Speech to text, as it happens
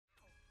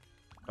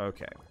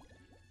Okay.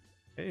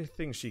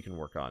 Anything she can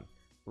work on.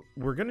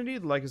 We're gonna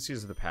need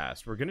Legacies of the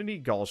Past. We're gonna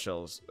need Gall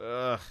Shells.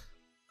 Ugh.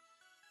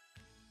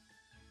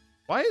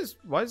 Why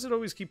does it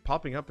always keep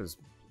popping up as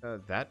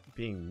that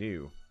being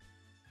new?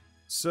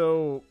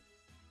 So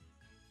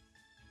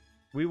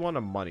we want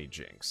a money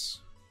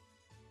jinx.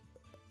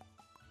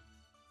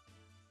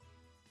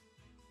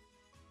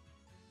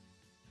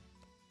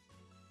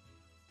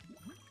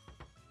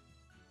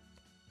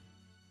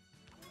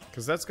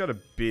 Because that's got a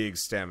big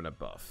stamina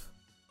buff.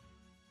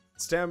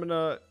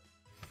 Stamina...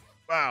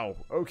 Wow,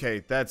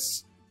 okay,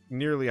 that's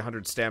nearly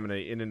 100 stamina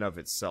in and of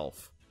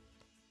itself.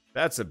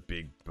 That's a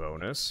big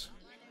bonus.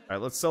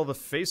 Alright, let's sell the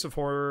Face of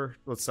Horror.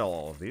 Let's sell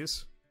all of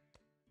these.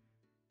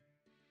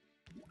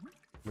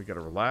 We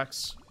gotta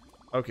relax.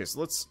 Okay,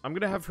 so let's... I'm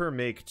gonna have her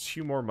make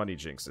 2 more money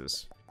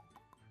jinxes.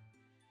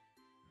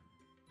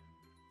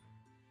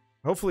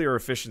 Hopefully her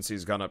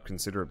efficiency's gone up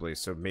considerably,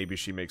 so maybe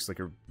she makes, like,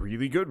 a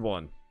really good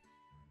one.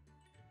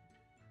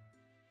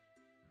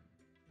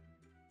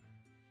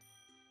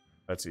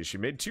 Let's see, she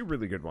made 2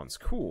 really good ones.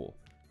 Cool.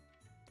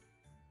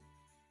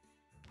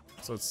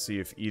 So let's see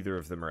if either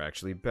of them are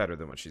actually better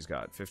than what she's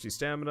got. 50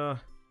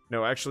 stamina.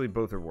 No, actually,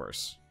 both are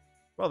worse.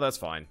 Well, that's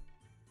fine.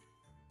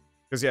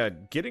 Because, yeah,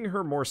 getting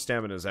her more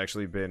stamina has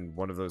actually been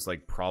one of those,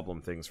 like, problem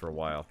things for a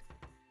while.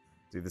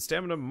 See, the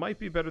stamina might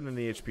be better than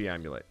the HP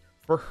amulet.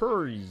 For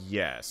her,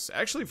 yes.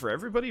 Actually, for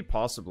everybody,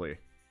 possibly.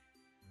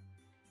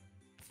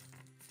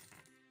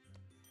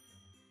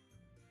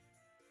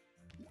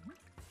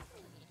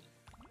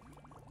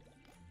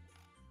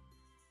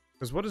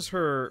 Because what is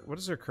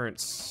her current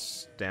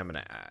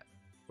stamina at?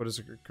 What is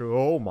her...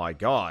 Oh my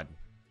god.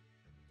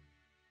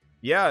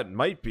 Yeah, it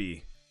might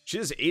be. She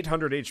has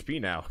 800 HP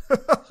now.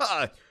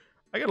 I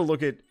gotta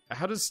look at...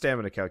 How does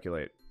stamina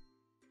calculate?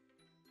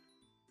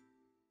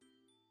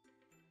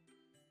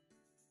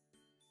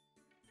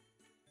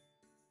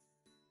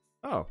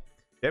 Oh.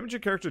 Damage a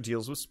character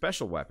deals with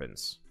special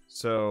weapons.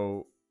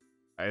 So,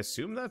 I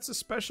assume that's a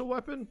special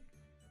weapon?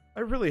 I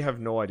really have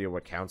no idea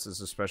what counts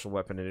as a special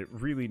weapon, and it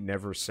really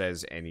never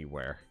says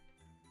anywhere.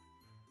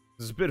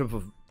 This is a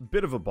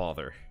bit of a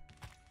bother.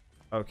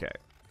 Okay.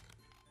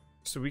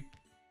 So we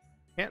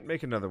can't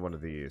make another one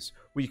of these.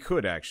 We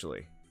could,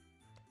 actually.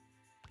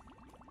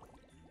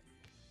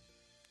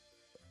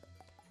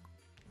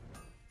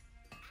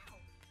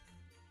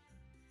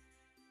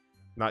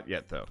 Not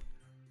yet, though.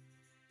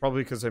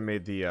 Probably because I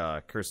made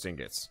the cursed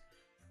ingots.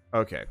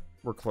 Okay,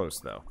 we're close,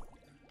 though.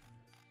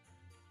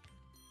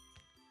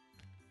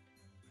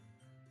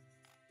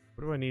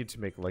 What do I need to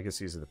make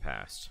Legacies of the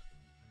Past?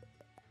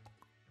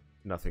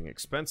 Nothing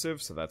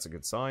expensive, so that's a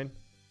good sign.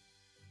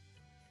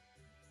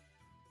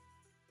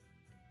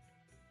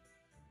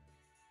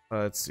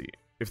 Let's see.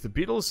 If the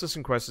Beetle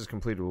Assistant quest is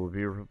completed, will it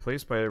be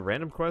replaced by a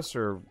random quest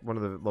or one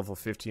of the level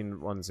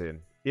 15 ones in?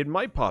 It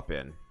might pop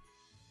in.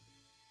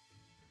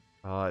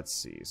 Let's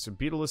see. So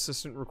Beetle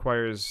Assistant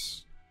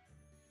requires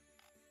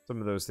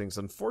some of those things.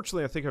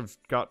 Unfortunately, I think I've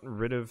gotten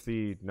rid of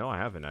the... No, I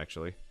haven't,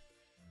 actually.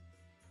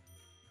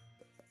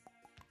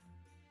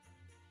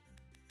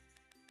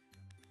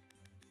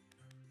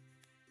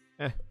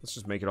 Let's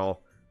just make it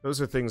all.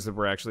 Those are things that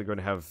we're actually going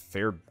to have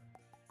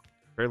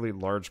fairly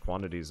large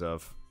quantities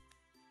of.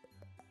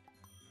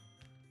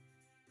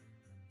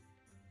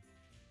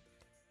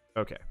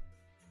 Okay.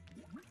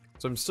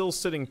 So I'm still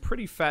sitting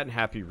pretty fat and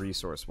happy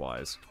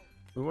resource-wise.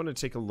 We want to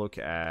take a look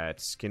at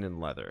skin and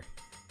leather.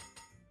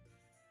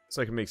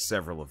 So I can make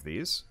several of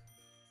these.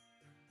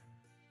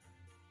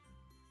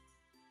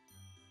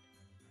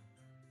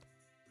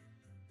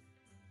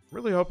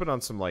 Really hoping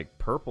on some, like,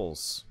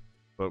 purples.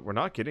 But we're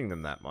not getting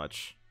them that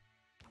much.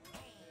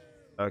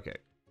 Okay.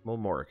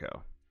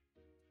 Molmorico.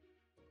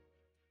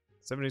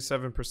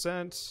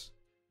 77%.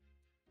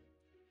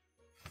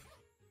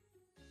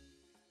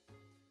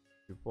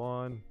 Group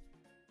 1.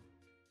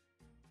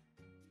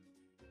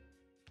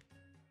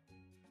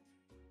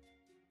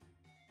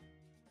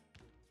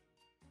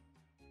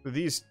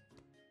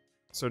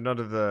 So none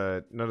of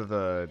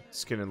the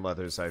skin and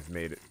leathers I've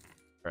made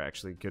are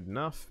actually good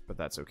enough, but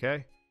that's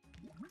okay.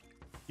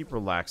 Keep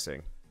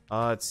relaxing.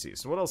 Let's see.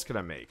 So what else can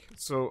I make?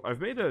 So I've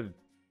made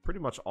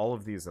pretty much all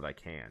of these that I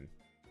can.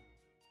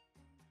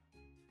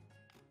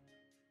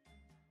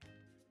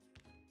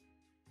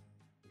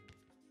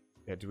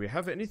 Yeah, do we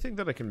have anything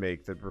that I can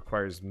make that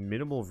requires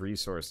minimal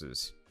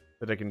resources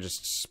that I can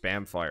just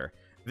spam fire?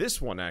 This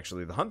one,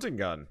 actually, the hunting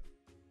gun,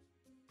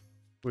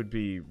 would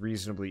be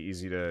reasonably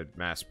easy to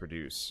mass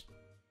produce.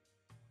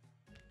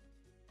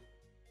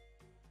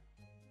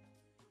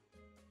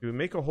 Do we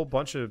make a whole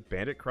bunch of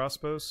bandit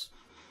crossbows?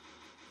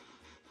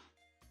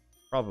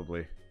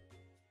 Probably.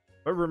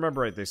 If I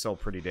remember right, they sell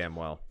pretty damn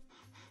well.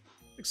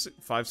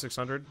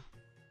 500-600.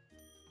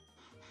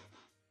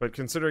 But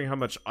considering how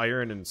much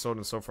iron and so on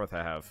and so forth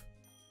I have.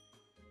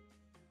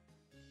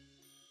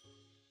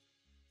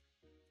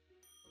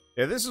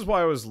 Yeah, this is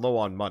why I was low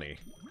on money.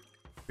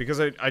 Because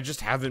I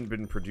just haven't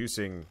been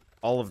producing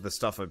all of the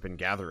stuff I've been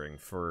gathering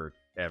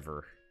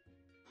forever.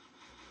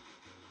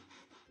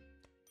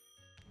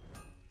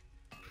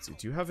 Let's see,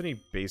 do you have any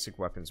basic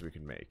weapons we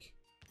can make?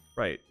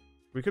 Right.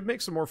 We could make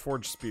some more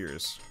forged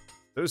spears.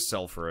 Those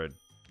sell for a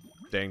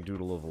dang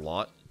doodle of a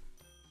lot.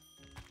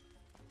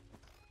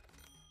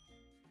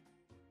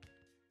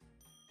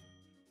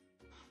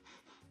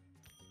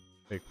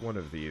 Make one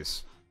of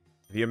these.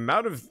 The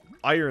amount of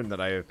iron that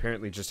I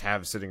apparently just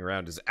have sitting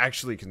around is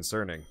actually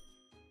concerning.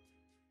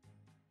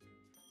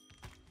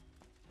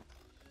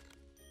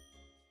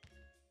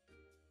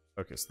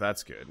 Okay, so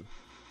that's good.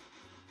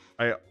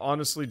 I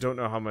honestly don't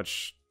know how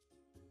much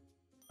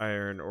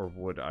iron or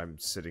wood I'm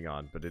sitting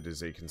on, but it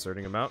is a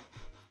concerning amount.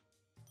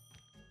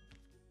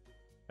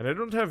 And I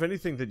don't have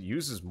anything that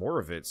uses more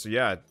of it, so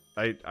yeah,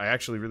 I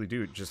actually really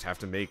do just have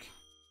to make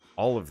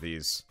all of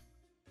these.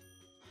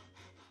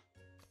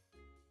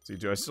 See,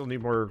 do I still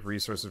need more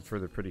resources for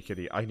the pretty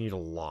kitty? I need a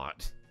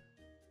lot.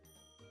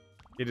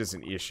 It is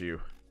an issue.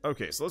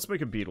 Okay, so let's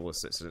make a beetle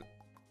assistant.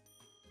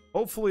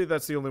 Hopefully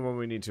that's the only one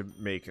we need to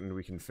make and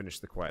we can finish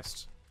the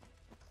quest.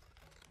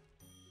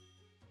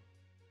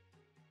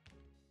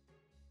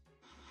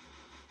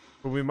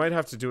 But we might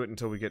have to do it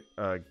until we get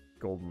a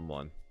golden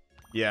one.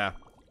 Yeah.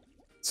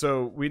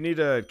 So we need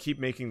to keep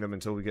making them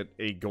until we get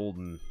a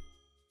golden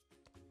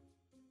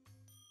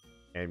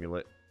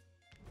amulet.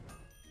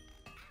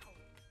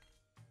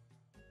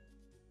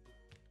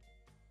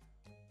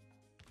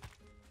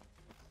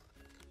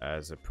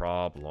 As a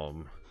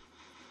problem.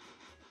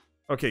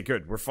 Okay,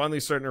 good. We're finally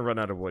starting to run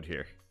out of wood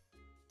here.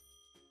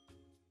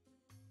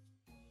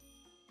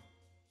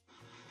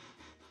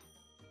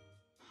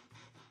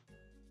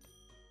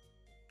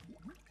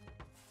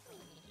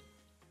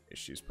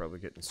 She's probably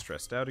getting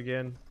stressed out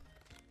again.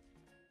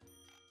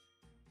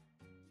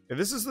 And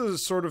this is the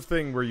sort of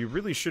thing where you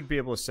really should be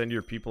able to send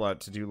your people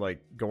out to do,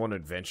 like, go on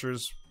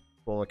adventures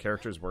while a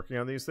character is working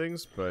on these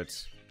things,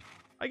 but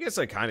I guess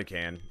I kind of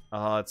can.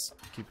 Let's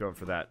keep going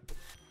for that.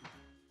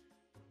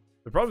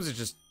 The problem is it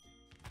just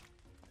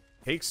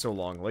takes so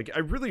long. Like, I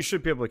really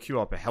should be able to queue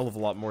up a hell of a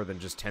lot more than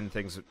just 10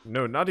 things.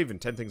 No, not even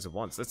 10 things at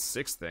once. That's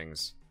 6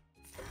 things.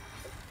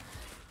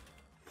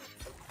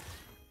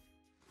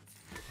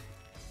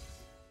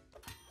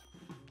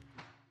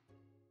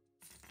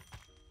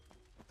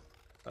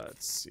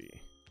 Let's see.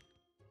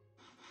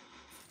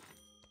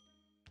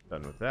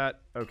 Done with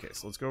that. Okay,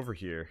 so let's go over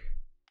here.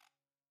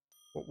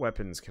 What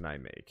weapons can I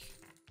make?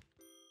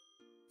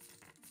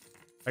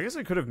 I guess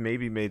I could have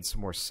maybe made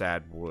some more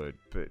sad wood,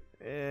 but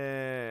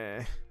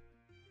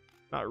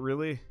not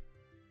really.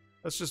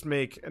 Let's just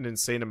make an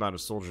insane amount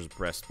of soldiers'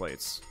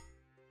 breastplates.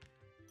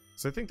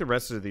 So I think the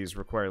rest of these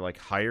require like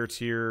higher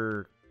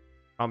tier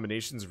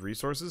combinations of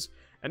resources,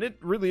 and it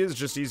really is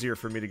just easier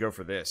for me to go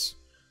for this.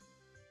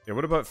 Yeah,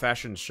 what about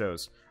fashion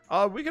shows?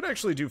 We could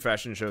actually do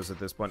fashion shows at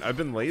this point. I've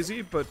been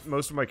lazy, but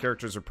most of my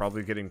characters are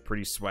probably getting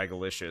pretty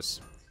swagalicious.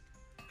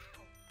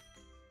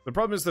 The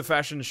problem is the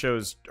fashion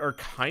shows are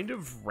kind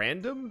of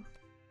random.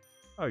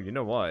 Oh, you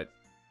know what?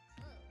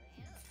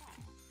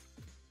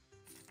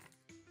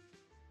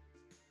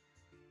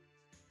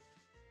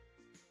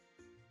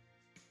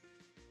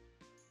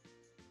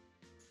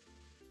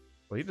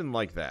 Well, he didn't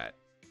like that.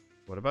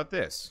 What about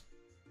this?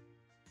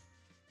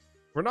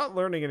 We're not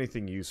learning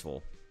anything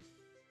useful.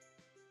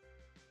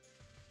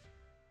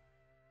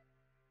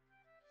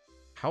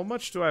 How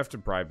much do I have to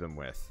bribe them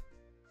with?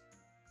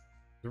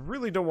 I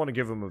really don't want to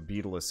give them a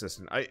beetle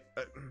assistant.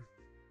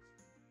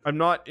 I'm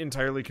not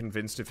entirely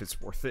convinced if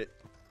it's worth it.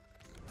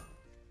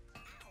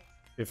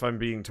 If I'm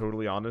being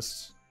totally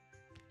honest.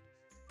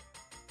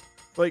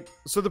 Like,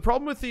 so the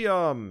problem with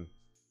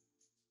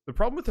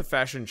the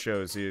fashion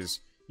shows is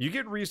you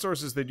get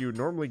resources that you would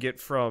normally get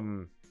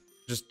from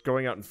just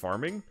going out and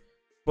farming,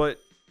 but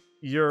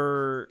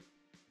your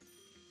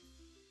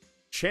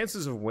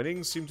chances of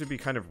winning seem to be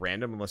kind of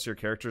random unless your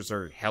characters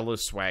are hella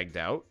swagged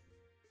out.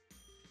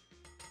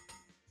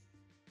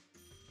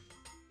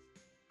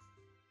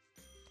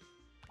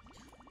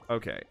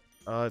 Okay,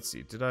 let's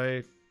see. Did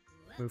I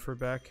move her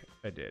back?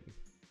 I did.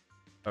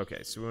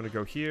 Okay, so we want to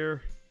go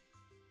here.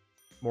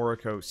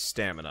 Morocco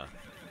stamina.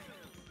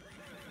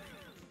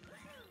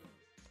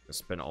 I'll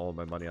spend all of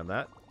my money on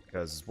that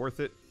because it's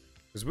worth it.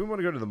 Because we want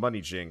to go to the money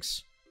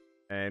jinx,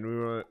 and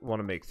we want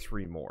to make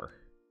 3 more.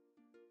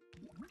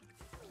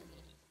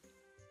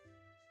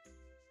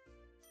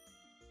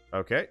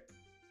 Okay.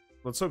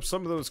 Let's hope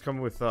some of those come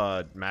with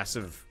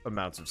massive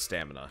amounts of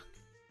stamina.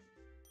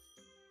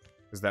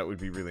 Because that would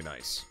be really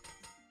nice.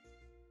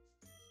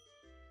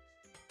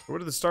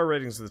 What are the star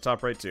ratings at the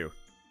top right too?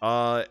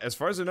 As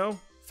far as I know,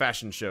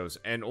 fashion shows.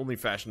 And only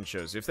fashion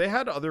shows. If they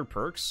had other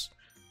perks,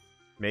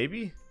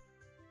 maybe.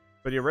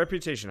 But your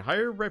reputation.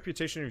 Higher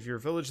reputation of your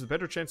village, the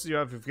better chances you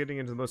have of getting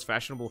into the most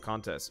fashionable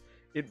contests.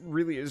 It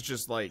really is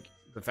just like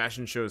the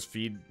fashion shows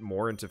feed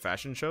more into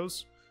fashion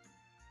shows.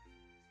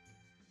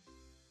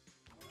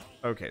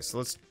 Okay, so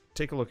let's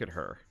take a look at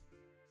her.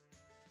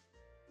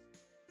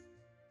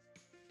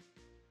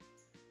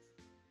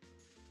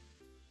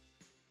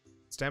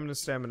 Stamina,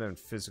 stamina, and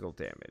physical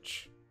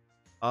damage.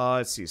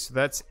 Let's see. So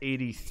that's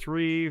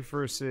 83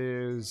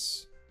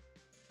 versus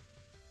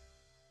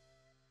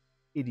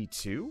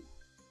 82.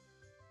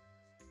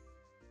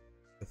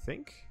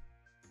 think.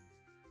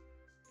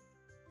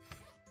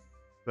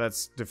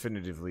 That's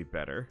definitively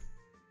better.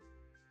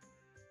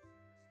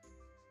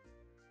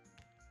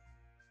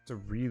 It's a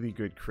really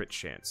good crit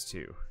chance,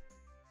 too.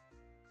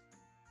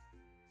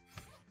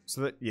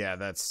 So that, yeah,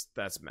 that's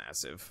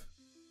massive.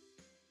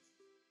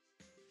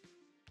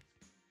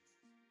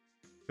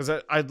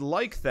 Because I'd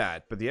like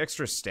that, but the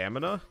extra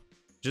stamina,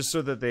 just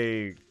so that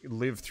they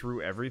live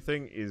through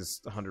everything, is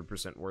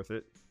 100% worth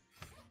it.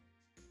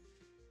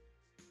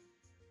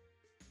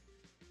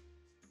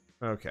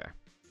 Okay.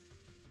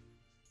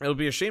 It'll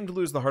be a shame to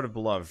lose the Heart of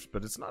Beloved,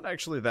 but it's not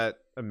actually that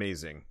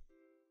amazing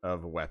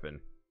of a weapon.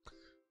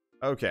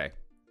 Okay.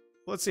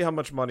 Let's see how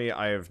much money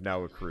I have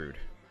now accrued.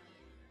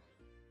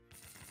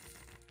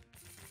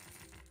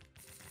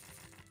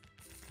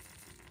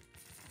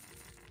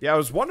 Yeah, I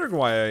was wondering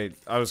why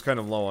I was kind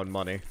of low on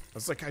money. I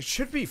was like, I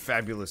should be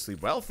fabulously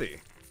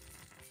wealthy.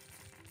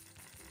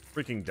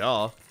 Freaking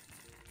duh.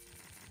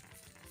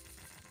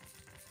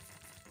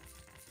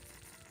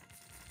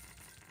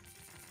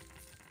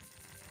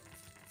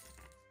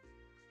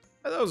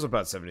 That was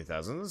about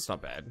 70,000. That's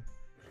not bad.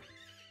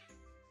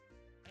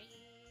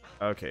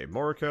 Okay,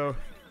 Moriko.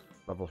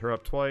 Level her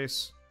up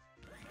twice.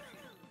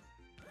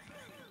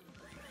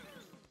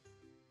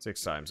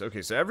 6 times.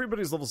 Okay, so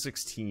everybody's level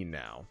 16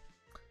 now.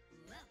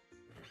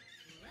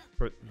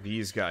 Put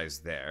these guys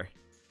there.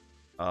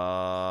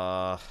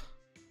 Yeah,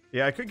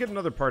 I could get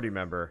another party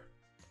member.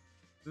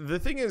 The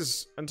thing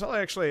is, until I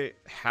actually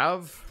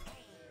have...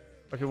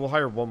 Okay, we'll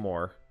hire one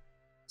more.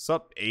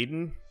 Sup,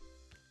 Aiden?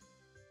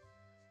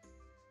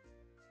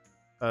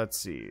 Let's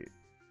see.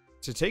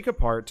 To take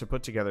apart, to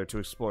put together, to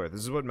explore. This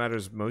is what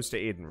matters most to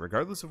Aiden,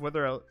 regardless of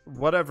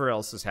whatever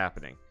else is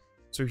happening.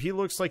 So he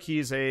looks like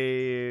he's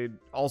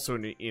also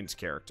an int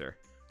character.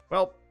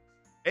 Well,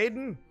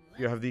 Aiden,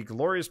 you have the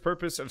glorious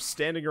purpose of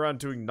standing around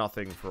doing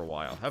nothing for a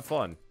while. Have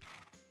fun.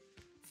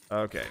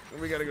 Okay,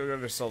 we gotta go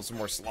get ourselves some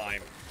more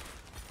slime.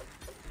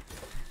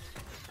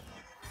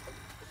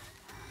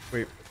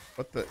 Wait,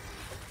 what the...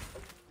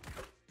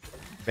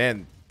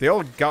 Man, they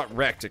all got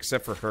wrecked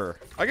except for her.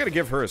 I gotta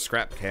give her a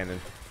scrap cannon.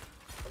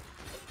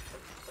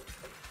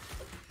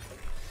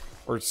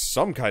 Or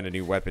some kind of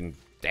new weapon.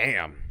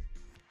 Damn.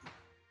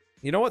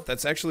 You know what?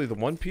 That's actually the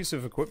one piece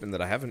of equipment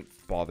that I haven't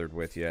bothered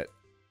with yet.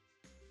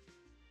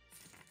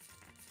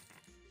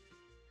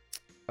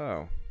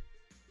 Oh.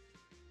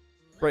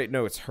 Right,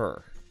 no, it's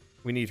her.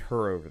 We need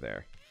her over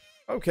there.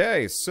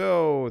 Okay,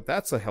 so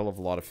that's a hell of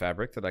a lot of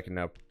fabric that I can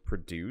now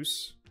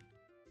produce.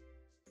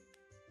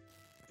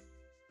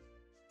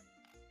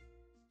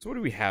 So what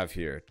do we have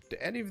here? Do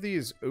any of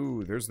these...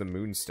 Ooh, there's the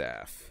moon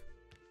staff.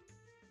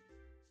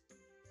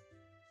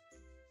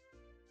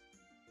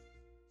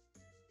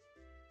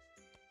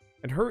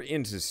 And her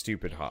int is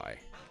stupid high.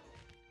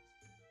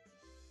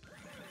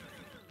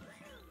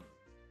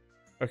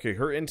 Okay,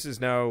 her int is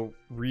now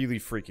really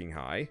freaking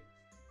high.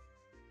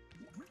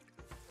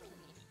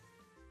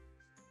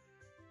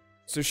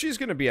 So she's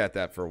going to be at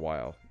that for a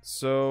while.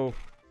 So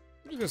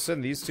I'm just going to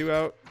send these two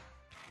out.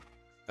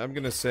 I'm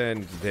going to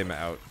send them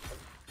out.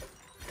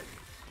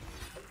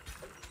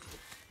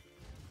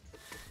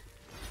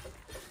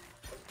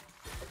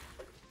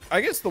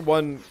 I guess the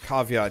one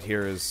caveat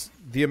here is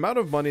the amount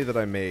of money that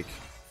I make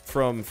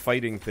from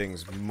fighting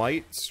things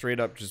might straight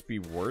up just be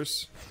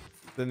worse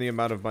than the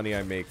amount of money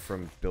I make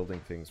from building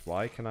things.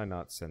 Why can I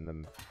not send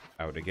them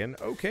out again?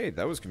 Okay,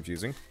 that was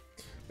confusing.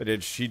 But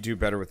did she do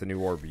better with the new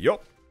orb?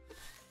 Yup.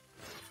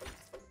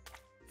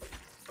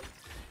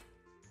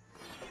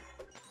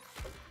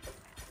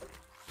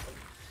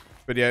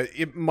 But yeah,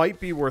 it might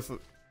be worth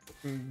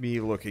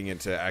me looking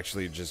into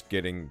actually just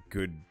getting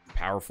good,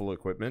 powerful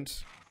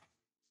equipment.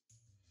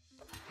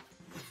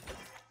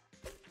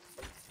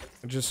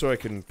 Just so I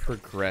can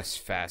progress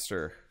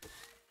faster.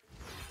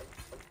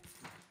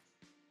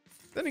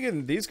 Then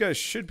again, these guys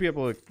should be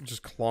able to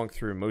just clonk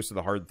through most of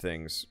the hard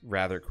things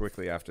rather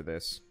quickly after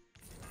this.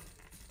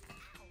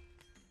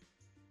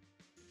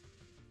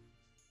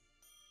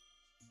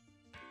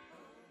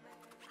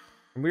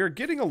 And we are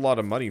getting a lot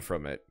of money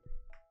from it.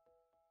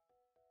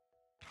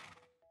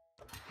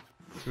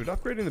 Would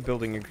upgrading the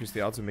building increase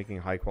the odds of making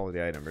a high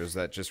quality item, or is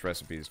that just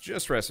recipes?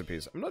 Just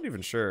recipes. I'm not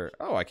even sure.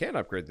 Oh, I can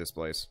upgrade this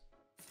place.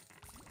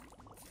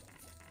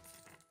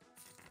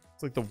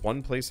 It's like the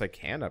one place I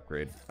can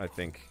upgrade, I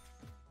think.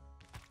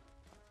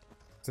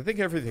 So I think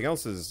everything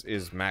else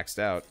is maxed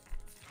out.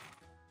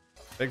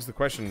 Begs the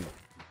question,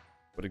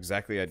 what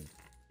exactly I'd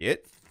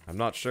get? I'm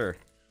not sure.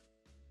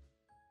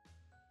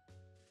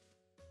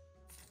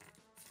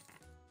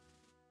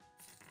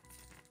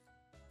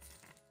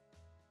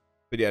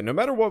 But yeah, no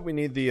matter what, we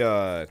need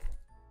the,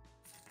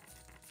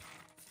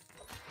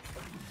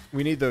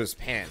 we need those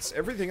pants.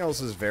 Everything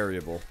else is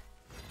variable.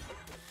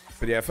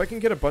 But yeah, if I can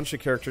get a bunch of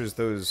characters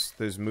those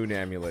moon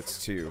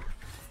amulets too,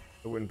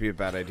 it wouldn't be a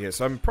bad idea.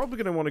 So I'm probably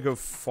going to want to go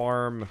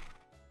farm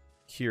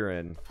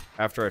Kieran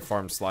after I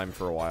farm Slime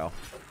for a while.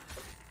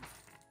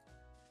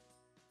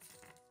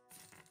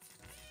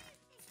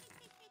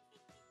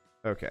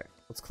 Okay,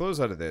 let's close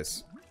out of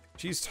this.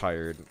 She's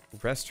tired.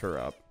 Rest her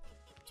up.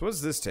 So what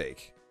does this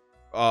take?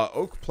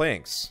 oak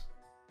planks.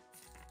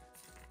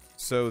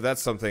 So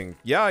that's something.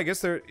 Yeah, I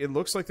guess it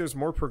looks like there's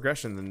more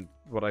progression than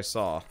what I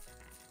saw.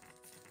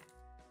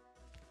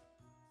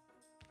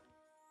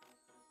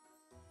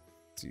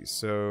 Let's see,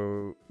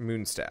 so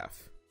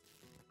Moonstaff.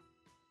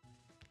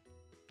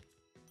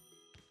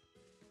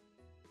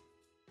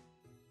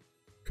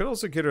 Could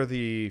also get her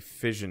the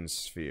Fission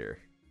Sphere.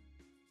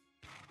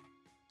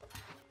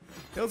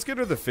 Yeah, let's get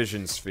her the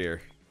Fission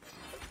Sphere.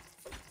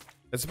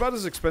 It's about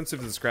as expensive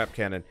as the Scrap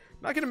Cannon.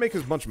 Not going to make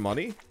as much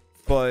money,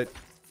 but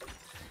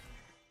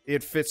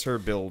it fits her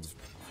build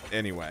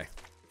anyway.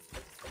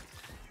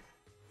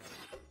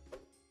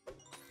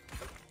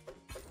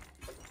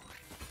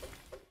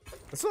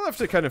 I still have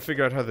to kind of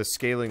figure out how the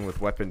scaling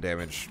with weapon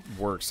damage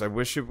works. I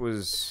wish it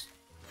was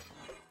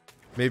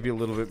maybe a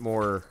little bit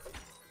more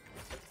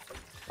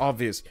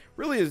obvious.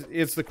 Really,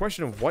 it's the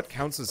question of what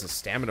counts as a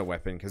stamina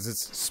weapon, because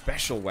it's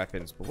special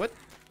weapons. But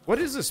what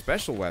is a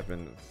special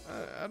weapon?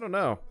 I don't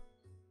know.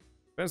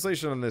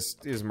 Translation on this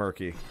is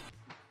murky.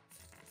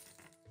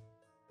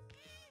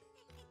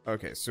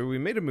 Okay, so we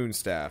made a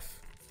Moonstaff.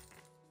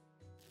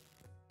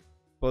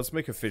 Well, let's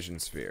make a Fission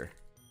Sphere.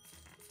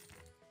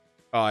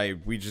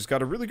 We just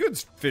got a really good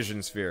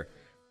Fission Sphere.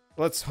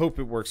 Let's hope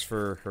it works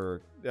for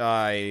her.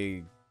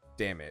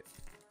 Damn it.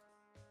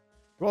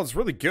 Well, it's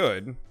really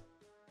good.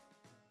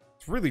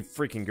 It's really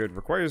freaking good.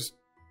 Requires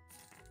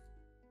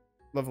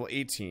level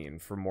 18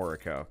 for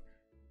Moriko.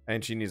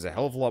 And she needs a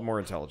hell of a lot more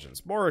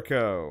intelligence.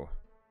 Moriko!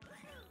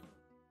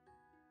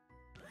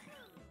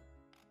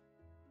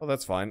 Well,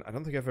 that's fine. I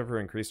don't think I've ever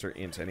increased her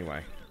int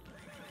anyway.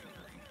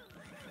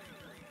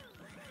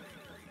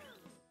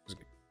 Just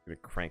gonna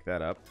crank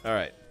that up.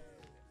 Alright.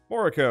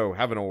 Moriko,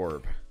 have an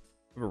orb.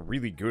 Have a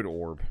really good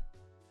orb.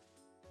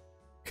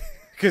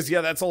 Because, yeah,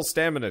 that's all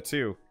stamina,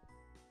 too.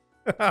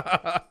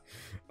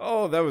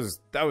 Oh, that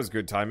was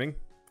good timing.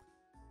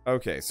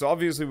 Okay, so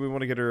obviously we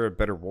want to get her a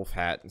better wolf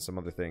hat and some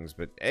other things,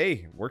 but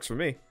hey, works for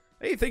me.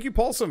 Hey, thank you,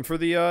 Paulsum, for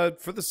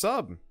the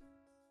sub.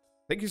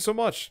 Thank you so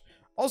much.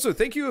 Also,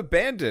 thank you,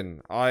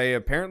 Abandon. I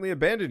apparently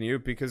abandoned you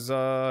because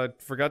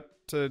forgot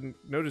to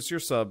notice your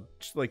sub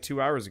like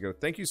 2 hours ago.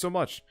 Thank you so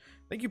much.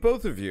 Thank you,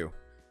 both of you.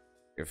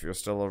 If you're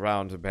still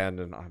around,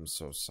 Abandon, I'm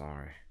so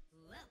sorry.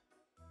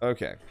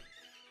 Okay.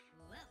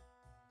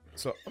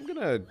 So, I'm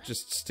gonna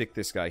just stick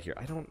this guy here.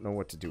 I don't know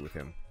what to do with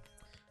him.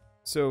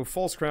 So,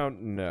 False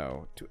Crown,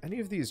 no. Do any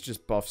of these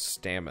just buff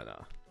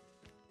stamina?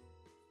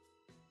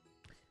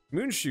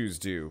 Moonshoes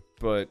do,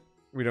 but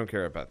we don't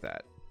care about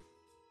that.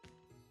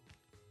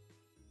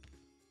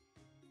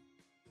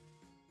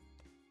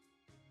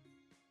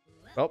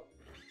 Well,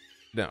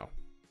 no.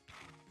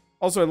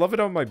 Also, I love it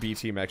how my B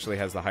team actually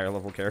has the higher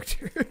level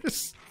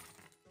characters.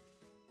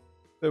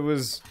 It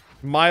was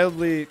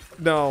mildly...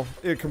 No,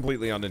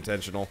 completely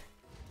unintentional.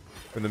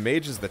 And the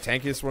mage is the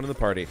tankiest one in the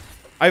party.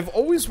 I've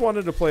always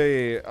wanted to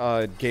play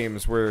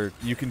games where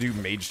you can do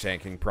mage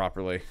tanking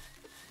properly.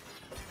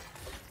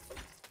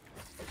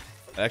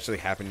 It actually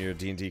happened in a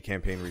D&D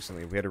campaign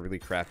recently. We had a really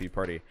crappy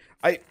party.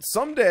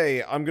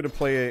 Someday, I'm going to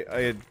play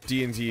a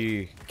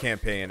D&D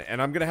campaign,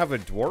 and I'm going to have a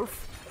dwarf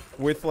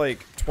with, like,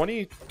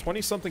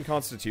 20-something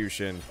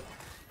constitution,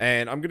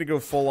 and I'm going to go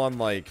full-on,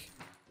 like,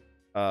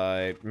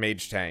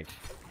 mage tank.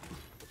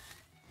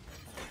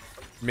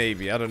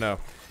 Maybe, I don't know.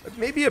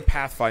 Maybe a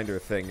Pathfinder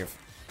thing.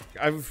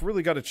 I've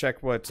really got to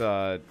check what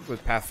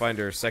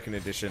Pathfinder 2nd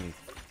edition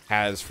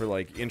has for,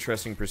 like,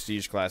 interesting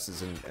prestige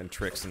classes and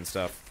tricks and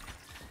stuff.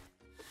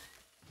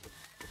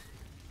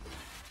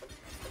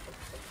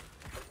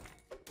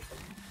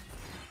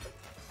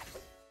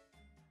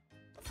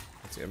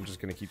 Let's see, I'm just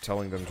going to keep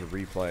telling them to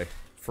replay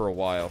for a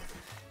while.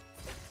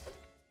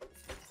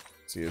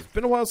 Let's see, it's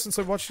been a while since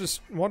I watched this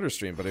Wander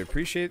stream, but I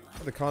appreciate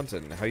the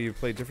content and how you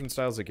play different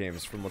styles of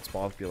games from what's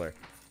popular.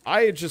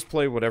 I just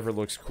play whatever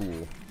looks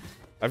cool.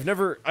 I've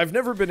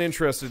never been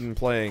interested in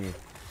playing,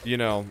 you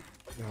know,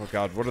 oh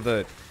god, what are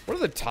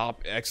the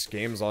top X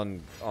games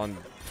on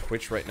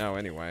Twitch right now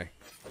anyway?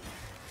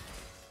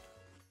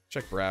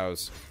 Check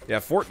browse. Yeah,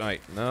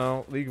 Fortnite,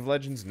 no. League of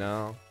Legends,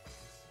 no.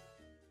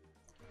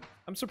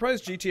 I'm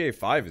surprised GTA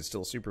 5 is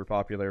still super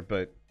popular,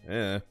 but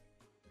eh.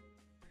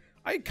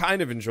 I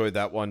kind of enjoyed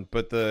that one,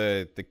 but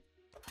the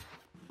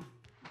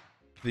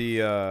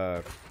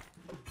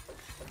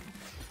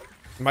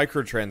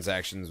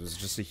microtransactions was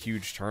just a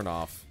huge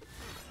turnoff.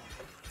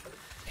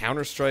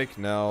 Counter-Strike,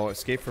 no.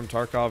 Escape from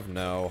Tarkov,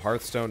 no.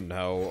 Hearthstone,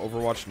 no.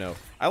 Overwatch, no.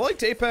 I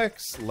liked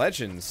Apex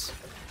Legends.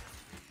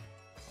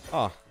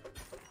 Ah.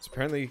 It's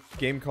apparently a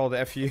game called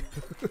FU.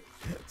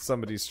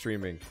 Somebody's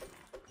streaming.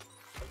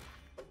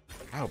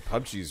 Wow,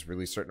 PUBG's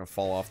really starting to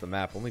fall off the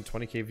map. Only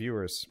 20k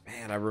viewers.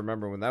 Man, I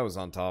remember when that was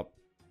on top.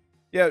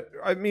 Yeah,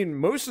 I mean,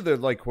 most of the,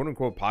 like,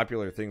 quote-unquote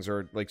popular things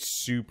are, like,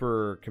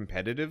 super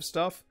competitive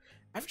stuff.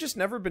 I've just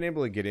never been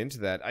able to get into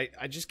that.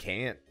 I just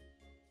can't.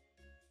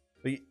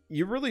 Like,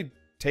 you really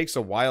takes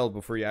a while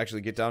before you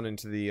actually get down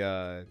into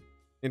the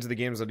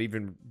games I'd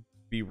even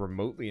be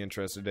remotely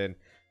interested in.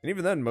 And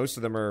even then, most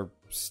of them are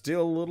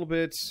still a little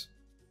bit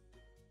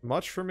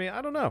much for me.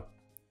 I don't know.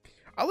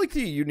 I like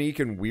the unique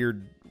and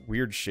weird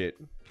weird shit.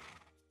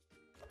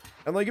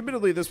 And, like,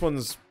 admittedly, this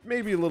one's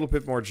maybe a little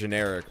bit more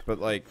generic, but,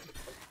 like,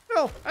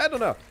 well, I don't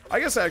know. I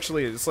guess,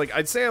 actually, it's like,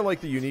 I'd say I like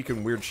the unique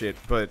and weird shit,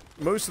 but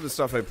most of the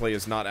stuff I play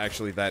is not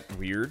actually that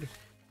weird.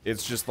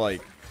 It's just,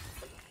 like,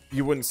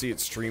 you wouldn't see it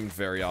streamed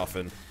very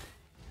often.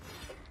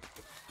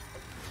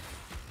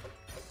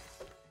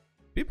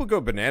 People go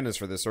bananas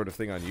for this sort of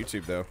thing on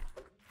YouTube, though,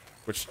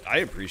 which I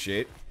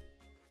appreciate.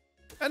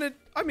 And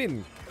I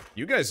mean,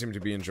 you guys seem to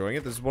be enjoying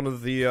it. This is one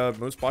of the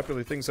most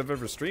popular things I've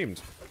ever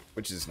streamed,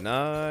 which is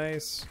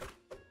nice.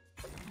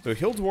 So,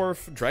 Hill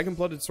Dwarf,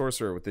 Dragon-Blooded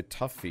Sorcerer with the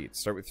tough feat.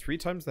 Start with 3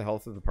 times the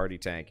health of the party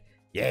tank.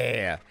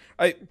 Yeah!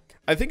 I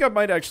think I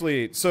might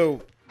actually...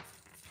 So,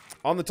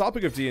 on the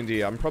topic of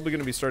D&D, I'm probably going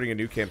to be starting a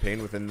new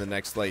campaign within the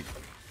next, like,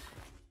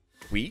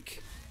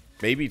 week.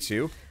 Maybe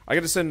 2. I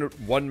gotta send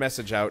 1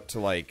 message out to,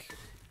 like...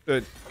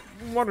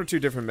 1 or 2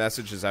 different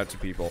messages out to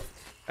people.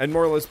 And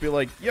more or less be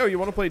like, yo, you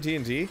want to play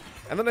D&D?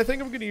 And then I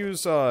think I'm going to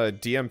use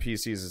DM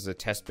PCs as a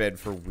test bed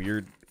for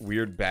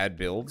weird bad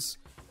builds.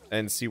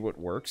 And see what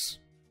works.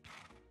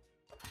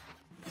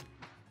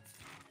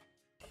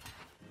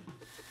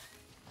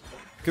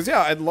 Because,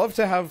 yeah, I'd love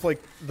to have,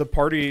 like, the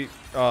party,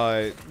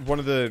 one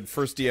of the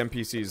first DM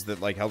PCs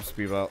that, like, helps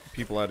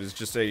people out is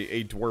just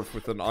a dwarf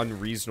with an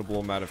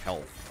unreasonable amount of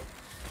health.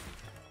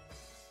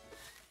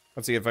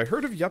 Let's see, have I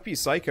heard of Yuppie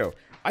Psycho?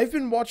 I've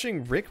been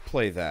watching Rick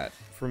play that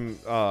from,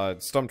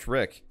 Stumped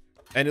Rick.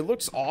 And it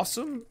looks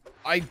awesome.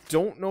 I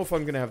don't know if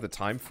I'm gonna have the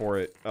time for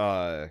it,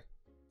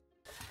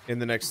 in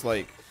the next,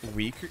 like,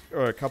 week,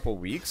 or a couple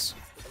weeks.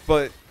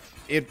 But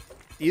it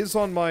is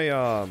on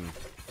my,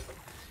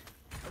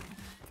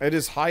 it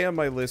is high on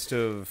my list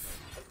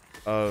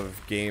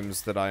of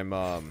games that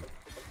I'm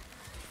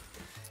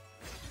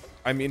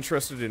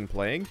interested in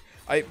playing.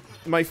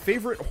 My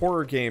favorite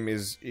horror game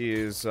is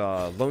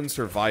Lone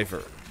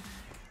Survivor.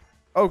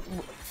 Oh,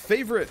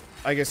 favorite,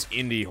 I guess,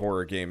 indie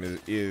horror game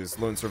is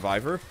Lone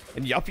Survivor,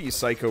 and Yuppie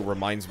Psycho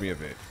reminds me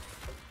of it.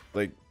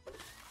 Like,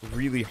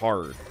 really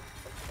hard.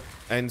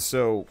 And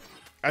so,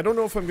 I don't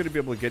know if I'm going to be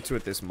able to get to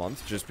it this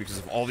month, just because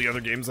of all the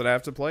other games that I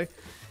have to play.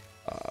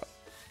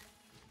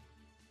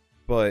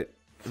 But,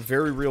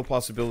 very real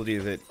possibility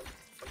that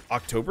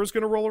October's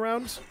going to roll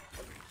around,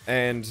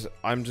 and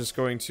I'm just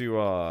going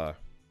to,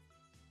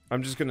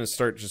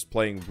 start just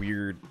playing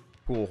weird,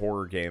 cool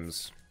horror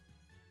games.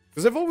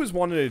 Because I've always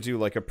wanted to do,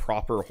 like, a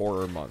proper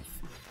horror month.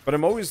 But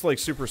I'm always, like,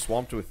 super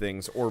swamped with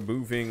things, or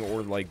moving,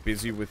 or, like,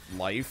 busy with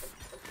life.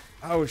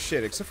 Oh,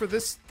 shit. Except for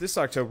this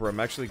October, I'm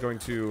actually going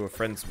to a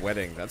friend's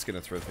wedding. That's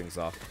gonna throw things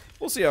off.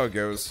 We'll see how it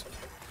goes.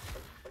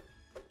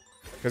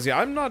 Because, yeah,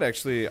 I'm not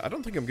actually... I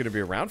don't think I'm gonna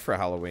be around for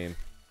Halloween.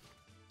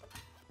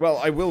 Well,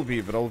 I will be,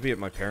 but I'll be at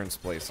my parents'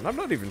 place. And I'm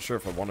not even sure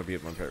if I want to be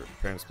at my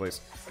parents'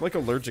 place. I'm, like,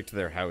 allergic to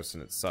their house,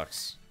 and it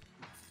sucks.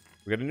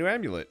 We got a new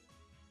amulet.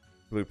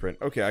 Blueprint.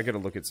 Okay, I gotta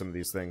look at some of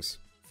these things.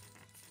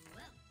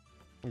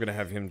 I'm gonna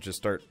have him just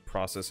start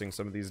processing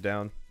some of these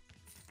down.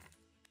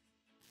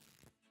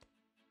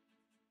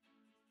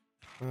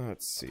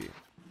 Let's see.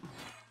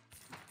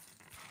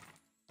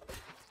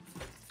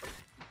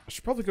 I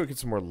should probably go get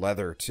some more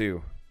leather,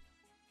 too.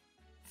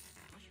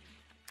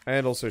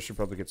 And also should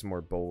probably get some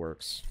more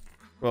bulwarks.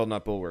 Well,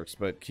 not bulwarks,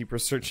 but keep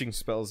researching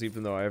spells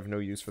even though I have no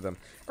use for them.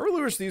 I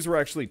really wish these were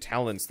actually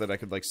talents that I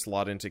could, like,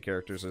 slot into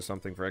characters or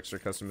something for extra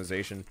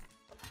customization.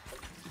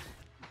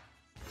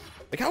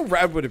 Like, how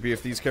rad would it be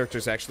if these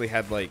characters actually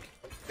had, like,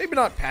 maybe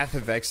not Path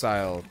of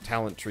Exile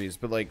talent trees,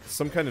 but, like,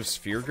 some kind of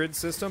sphere grid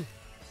system?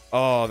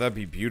 Oh, that'd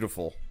be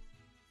beautiful.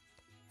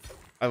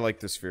 I like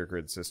the sphere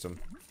grid system.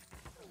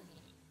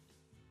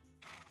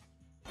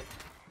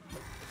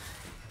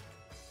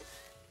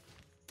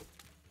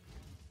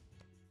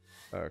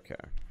 Okay.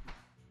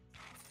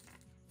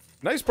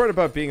 Nice part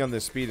about being on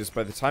this speed is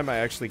by the time I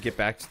actually get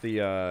back to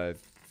the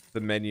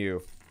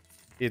menu,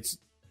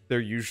 they're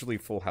usually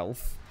full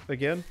health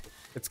again.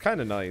 It's kind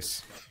of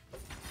nice.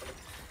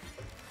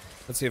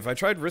 Let's see, have I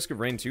tried Risk of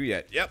Rain 2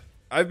 yet? Yep.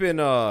 I've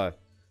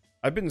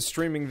been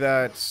streaming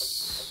that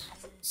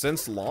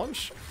since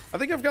launch. I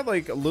think I've got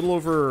like a little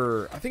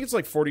over, I think it's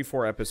like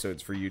 44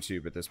 episodes for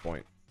YouTube at this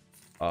point.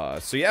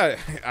 So yeah,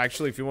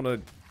 actually if you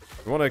want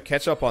to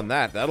catch up on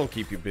that, that'll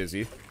keep you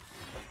busy.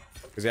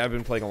 Because yeah, I've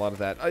been playing a lot of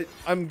that.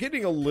 I'm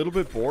getting a little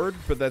bit bored,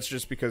 but that's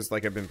just because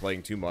like I've been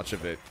playing too much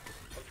of it.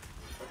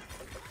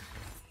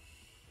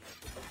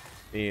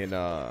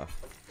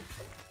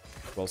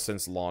 Well,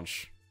 since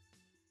launch.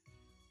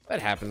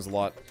 That happens a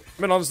lot.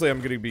 I mean, honestly, I'm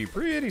going to be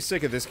pretty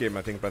sick of this game,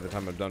 I think, by the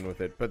time I'm done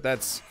with it. But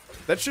that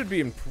should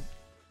be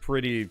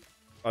pretty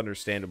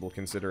understandable,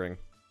 considering.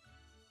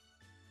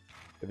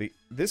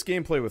 This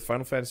gameplay with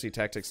Final Fantasy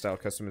Tactics style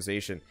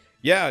customization.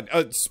 Yeah,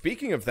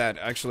 speaking of that,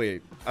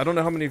 actually, I don't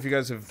know how many of you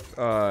guys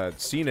have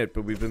seen it,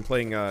 but we've been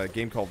playing a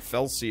game called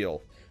Fell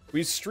Seal.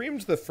 We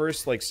streamed the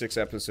first, like, 6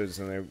 episodes,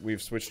 and then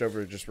we've switched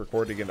over to just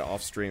recording into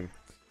off-stream.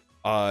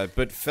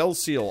 But Fell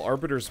Seal,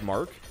 Arbiter's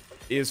Mark,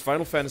 is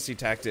Final Fantasy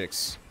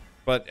Tactics,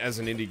 but as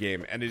an indie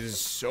game, and it is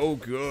so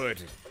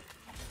good.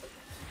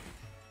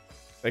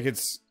 Like,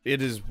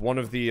 it is one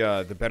of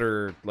the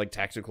better, like,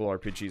 tactical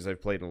RPGs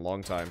I've played in a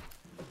long time.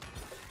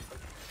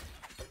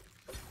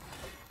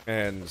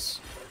 And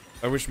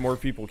I wish more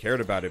people cared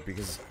about it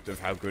because of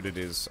how good it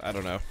is. I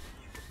don't know.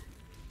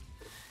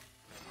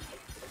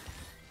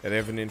 Yeah, they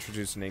haven't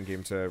introduced an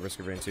in-game to Risk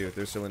of Rain 2.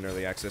 They're still in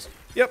early access.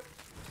 Yep.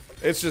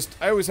 It's just,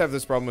 I always have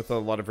this problem with a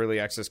lot of early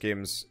access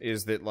games,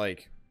 is that,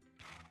 like,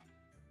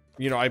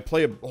 you know, I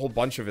play a whole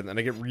bunch of it, and then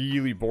I get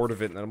really bored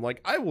of it, and then I'm like,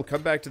 I will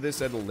come back to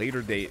this at a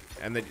later date.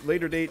 And the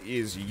later date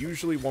is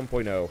usually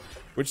 1.0,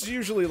 which is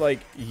usually, like,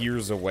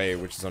 years away,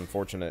 which is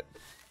unfortunate.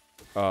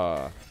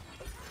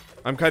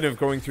 I'm kind of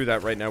going through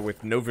that right now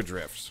with Nova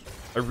Drift.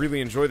 I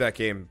really enjoy that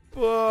game,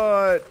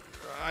 but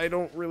I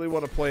don't really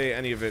want to play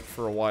any of it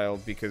for a while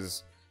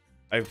because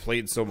I've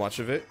played so much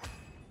of it.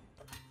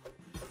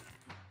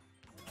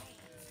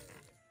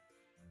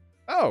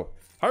 Oh,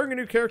 hiring a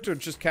new character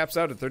just caps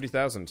out at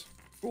 30,000.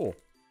 Cool.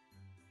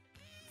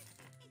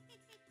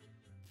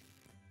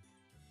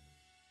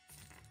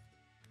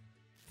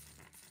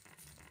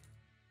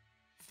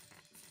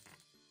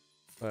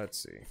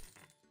 Let's see.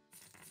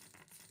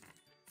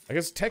 I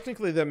guess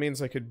technically that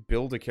means I could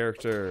build a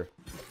character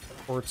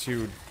or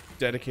two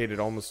dedicated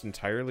almost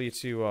entirely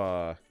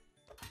to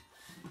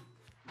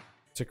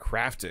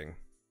crafting.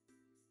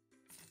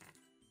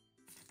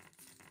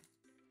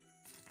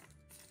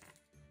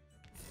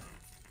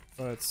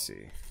 Let's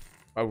see.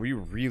 Oh, we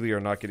really are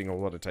not getting a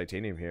lot of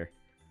titanium here.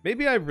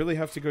 Maybe I really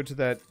have to go to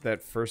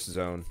that first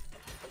zone.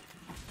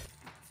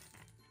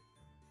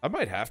 I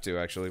might have to,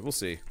 actually. We'll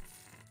see.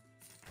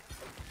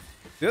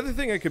 The other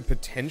thing I could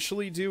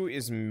potentially do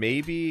is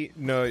maybe...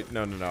 No.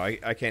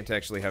 I can't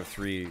actually have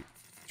 3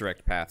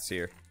 direct paths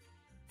here.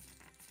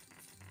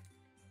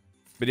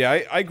 But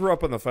yeah, I grew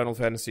up on the Final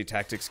Fantasy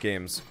Tactics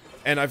games,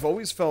 and I've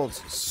always felt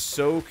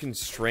so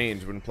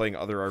constrained when playing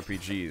other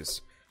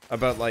RPGs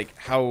about, like,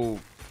 how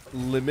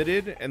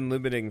limited and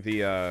limiting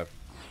the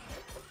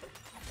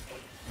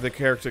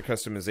character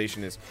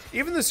customization is.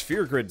 Even the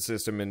sphere grid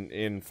system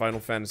in Final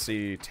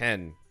Fantasy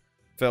X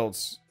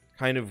felt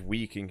kind of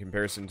weak in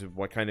comparison to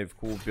what kind of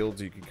cool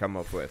builds you could come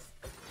up with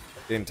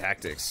in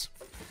Tactics,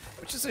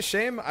 which is a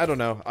shame. I don't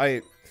know.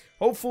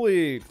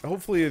 Hopefully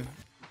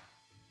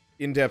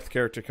in-depth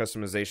character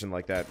customization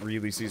like that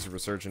really sees a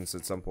resurgence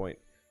at some point.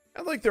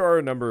 And like there are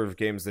a number of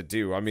games that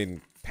do. I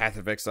mean, Path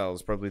of Exile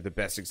is probably the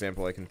best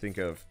example I can think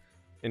of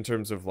in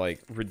terms of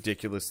like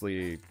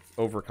ridiculously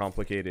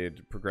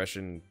overcomplicated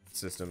progression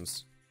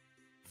systems.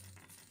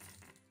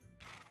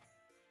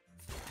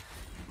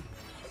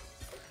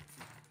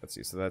 Let's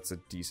see, so that's a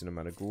decent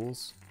amount of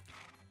ghouls.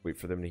 Wait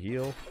for them to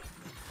heal.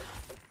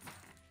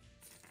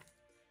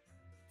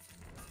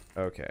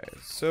 Okay,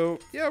 so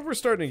yeah, we're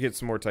starting to get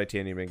some more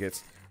titanium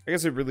ingots. I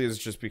guess it really is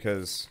just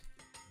because...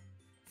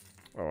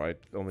 Oh, I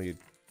only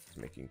was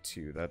making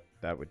 2.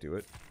 That would do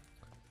it.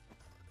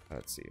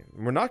 Let's see.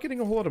 We're not getting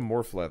a whole lot of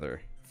morph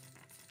leather.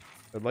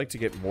 I'd like to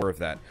get more of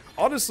that.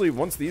 Honestly,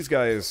 once these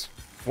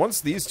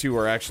 2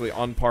 are actually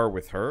on par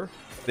with her,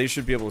 they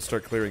should be able to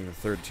start clearing the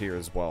 3rd tier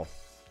as well.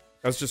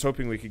 I was just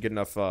hoping we could get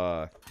enough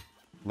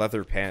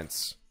leather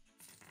pants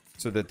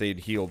so that they'd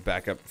heal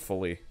back up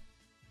fully.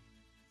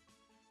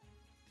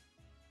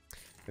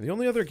 And the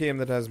only other game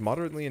that has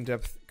moderately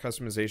in-depth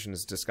customization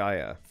is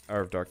Disgaea, Hour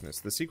of Darkness.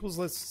 The sequels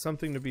left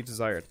something to be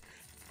desired.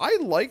 I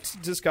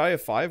liked Disgaea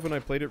 5 when I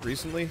played it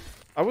recently.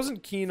 I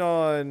wasn't keen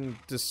on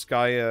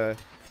Disgaea.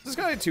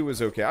 Disgaea 2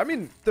 was okay. I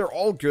mean, they're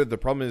all good. The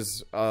problem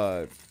is,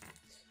 there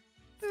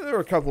were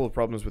a couple of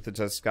problems with the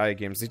Disgaea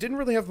games. They didn't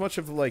really have much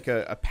of like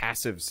a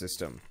passive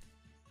system.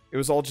 It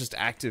was all just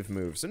active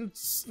moves, and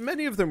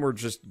many of them were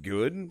just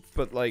good,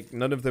 but like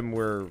none of them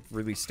were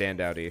really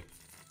standouty.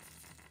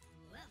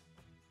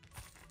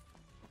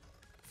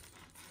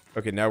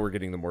 Okay, now we're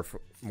getting the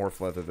morph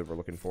leather that we're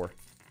looking for.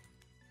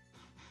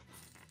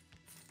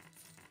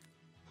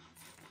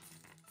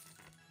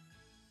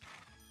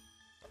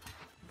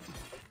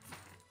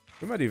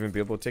 We might even be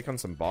able to take on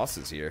some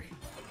bosses here.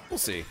 We'll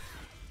see.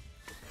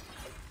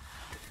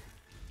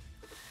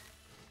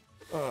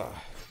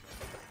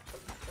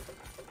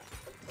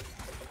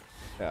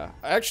 Yeah,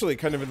 actually,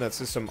 kind of in that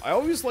system, I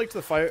always liked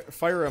the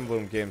Fire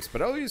Emblem games,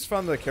 but I always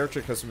found the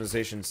character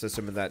customization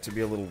system in that to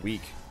be a little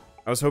weak.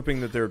 I was hoping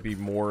that there would be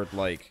more,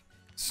 like,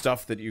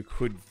 stuff that you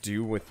could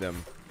do with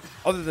them,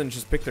 other than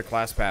just pick their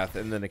class path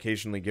and then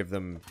occasionally give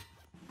them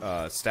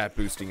stat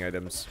boosting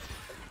items.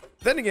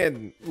 Then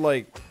again,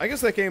 like, I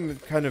guess that game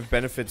kind of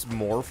benefits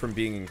more from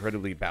being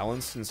incredibly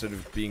balanced instead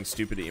of being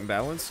stupidly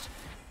imbalanced.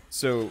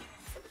 So,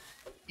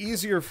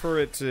 easier for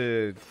it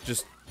to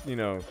just, you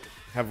know,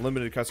 have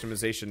limited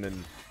customization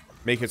and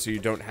make it so you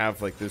don't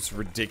have, like, this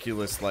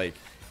ridiculous, like,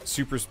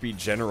 super speed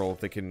general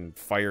that can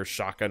fire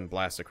shotgun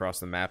blast across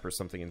the map or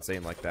something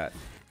insane like that.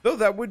 Though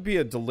that would be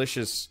a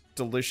delicious,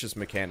 delicious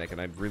mechanic,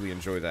 and I'd really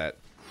enjoy that.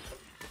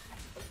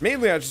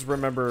 Mainly, I just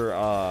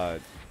remember,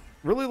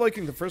 really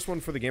liking the first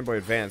one for the Game Boy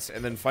Advance,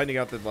 and then finding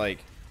out that,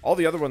 like, all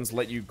the other ones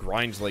let you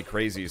grind like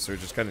crazy, so it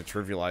just kind of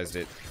trivialized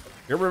it.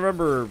 I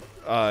remember,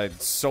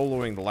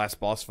 soloing the last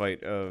boss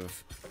fight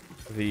of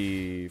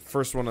the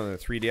first one on the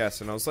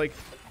 3DS, and I was like,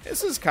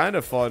 this is kind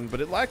of fun,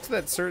 but it lacked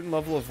that certain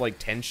level of, like,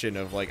 tension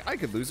of, like, I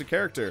could lose a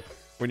character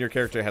when your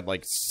character had,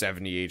 like,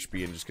 70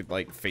 HP and just could,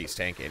 like, face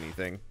tank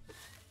anything.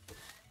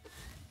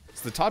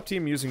 It's the top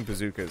team using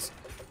bazookas.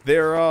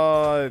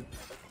 They're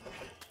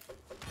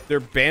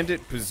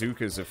bandit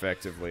bazookas,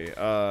 effectively.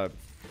 I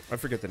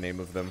forget the name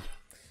of them,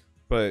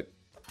 but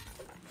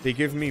they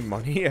give me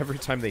money every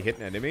time they hit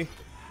an enemy,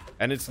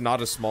 and it's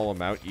not a small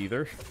amount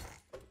either.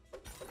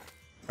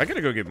 I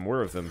gotta go get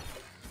more of them.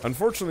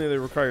 Unfortunately, they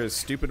require a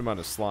stupid amount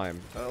of slime.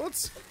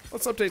 Let's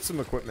update some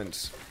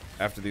equipment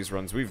after these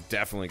runs. We've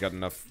definitely got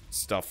enough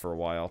stuff for a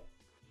while.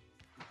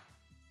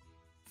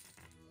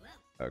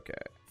 Okay,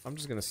 I'm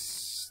just gonna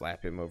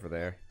slap him over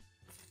there.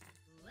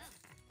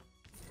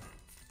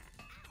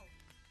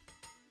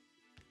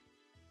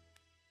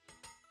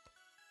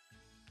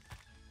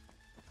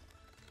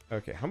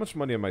 Okay, how much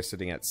money am I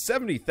sitting at?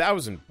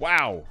 70,000!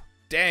 Wow!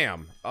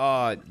 Damn!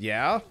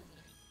 Yeah?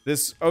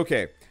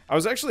 Okay. I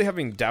was actually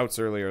having doubts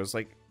earlier. I was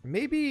like,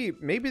 maybe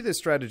this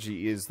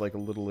strategy is, like, a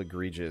little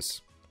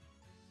egregious.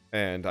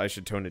 And I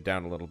should tone it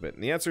down a little bit.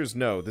 And the answer is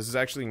no. This is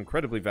actually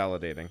incredibly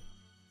validating.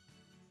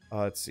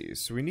 Let's see.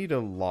 So we need a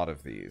lot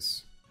of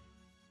these.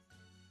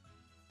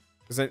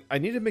 Because I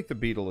need to make the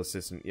beetle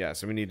assistant. Yeah,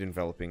 so we need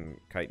enveloping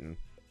chitin.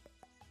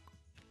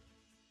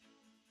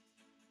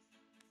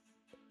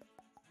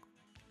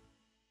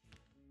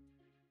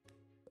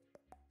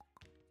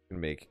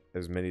 Make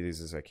as many of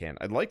these as I can.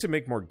 I'd like to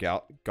make more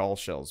gall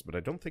shells, but I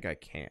don't think I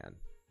can.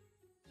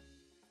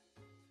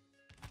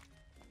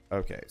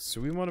 Okay, so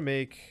we want to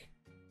make...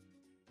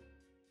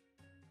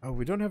 Oh,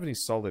 we don't have any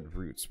solid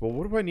roots. Well,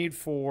 what do I need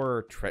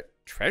for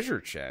treasure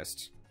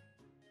chest?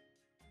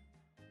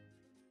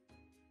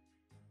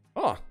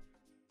 Oh,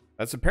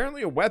 that's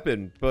apparently a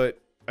weapon,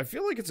 but I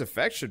feel like its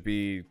effect should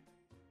be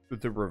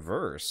the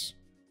reverse.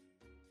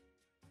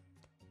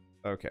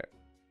 Okay.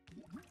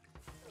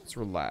 Let's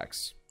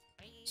relax.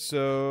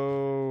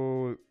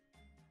 So,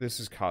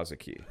 this is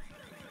Kazuki.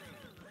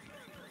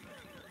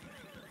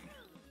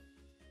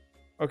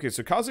 Okay,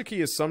 so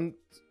Kazuki is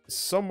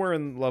somewhere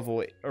in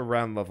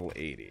around level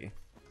 80.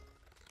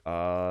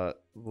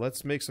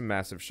 Let's make some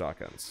massive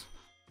shotguns.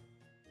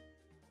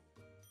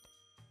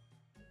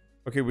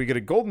 Okay, we get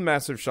a golden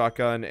massive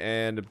shotgun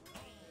and a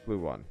blue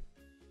one.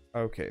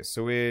 Okay,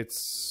 so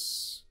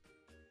it's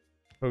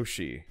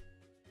Hoshi.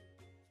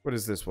 What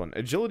is this one?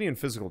 Agility and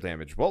physical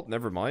damage. Well,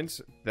 never mind.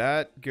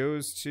 That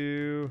goes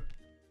to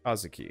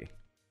Kazuki.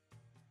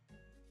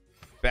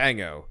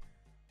 Bango.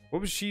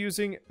 What was she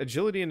using?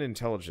 Agility and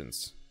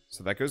intelligence.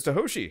 So that goes to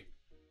Hoshi.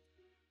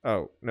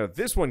 Oh, no,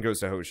 this one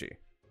goes to Hoshi. It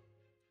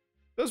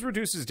does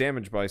reduce his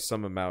damage by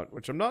some amount,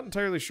 which I'm not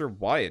entirely sure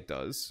why it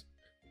does.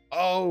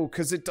 Oh,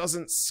 because it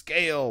doesn't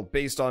scale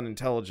based on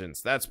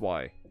intelligence. That's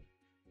why.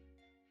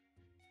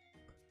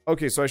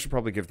 Okay, so I should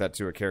probably give that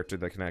to a character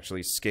that can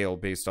actually scale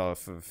based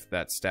off of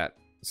that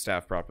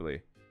staff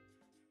properly.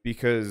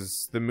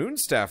 Because the moon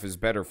staff is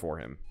better for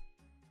him.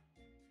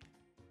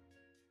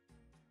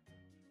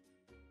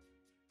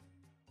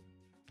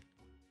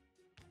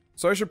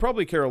 So I should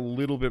probably care a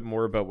little bit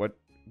more about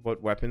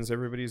what weapons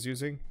everybody's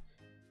using.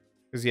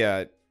 Because,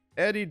 yeah,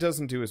 Eddie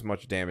doesn't do as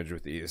much damage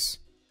with these.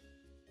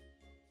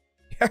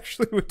 He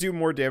actually would do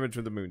more damage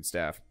with the moon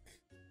staff.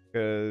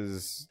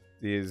 Because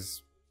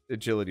his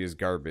agility is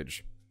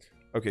garbage.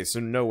 Okay, so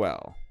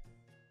Noel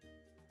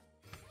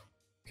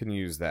can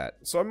use that.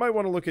 So I might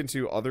want to look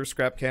into other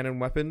scrap cannon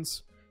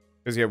weapons.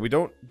 Because, yeah, we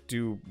don't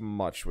do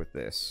much with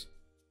this.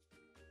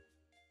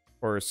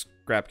 Or a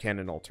scrap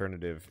cannon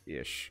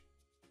alternative-ish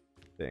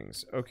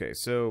things. Okay,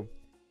 so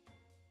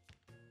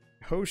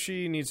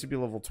Hoshi needs to be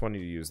level 20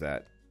 to use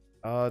that.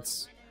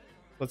 Let's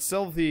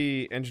sell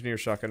the engineer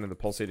shotgun and the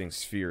pulsating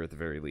sphere at the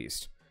very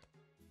least.